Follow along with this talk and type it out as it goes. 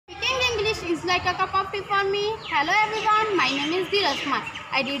English is like a cup of tea for me. Hello everyone, my name is Dheeraj Kumar.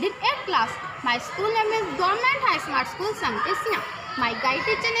 I did in 8th class. My school name is Government High Smart School, Dhesian. My guide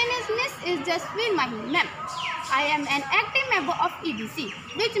teacher name is Miss JASBIR MAHI ma'am. I am an active member of EBC,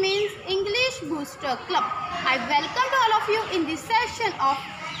 which means English Booster Club. I welcome all of you in this session of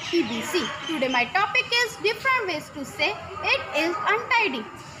EBC. Today my topic is different ways to say it is untidy.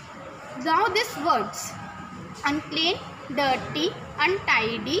 Now these words: unclean, dirty,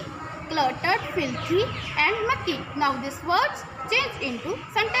 untidy, cluttered, filthy and mucky. Now these words change into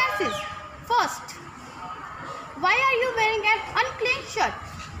sentences. First, why are you wearing an unclean shirt?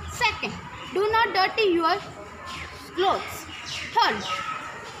 Second, do not dirty your clothes. Third,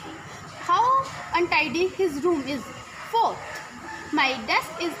 how untidy his room is. Fourth, my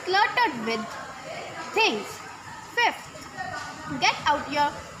desk is cluttered with things. Fifth, get out your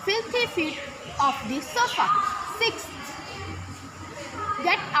filthy feet off the sofa. Sixth,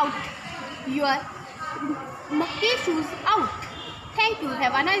 get out your mucky shoes out. Thank you.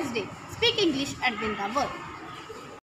 Have a nice day. Speak English and win the world.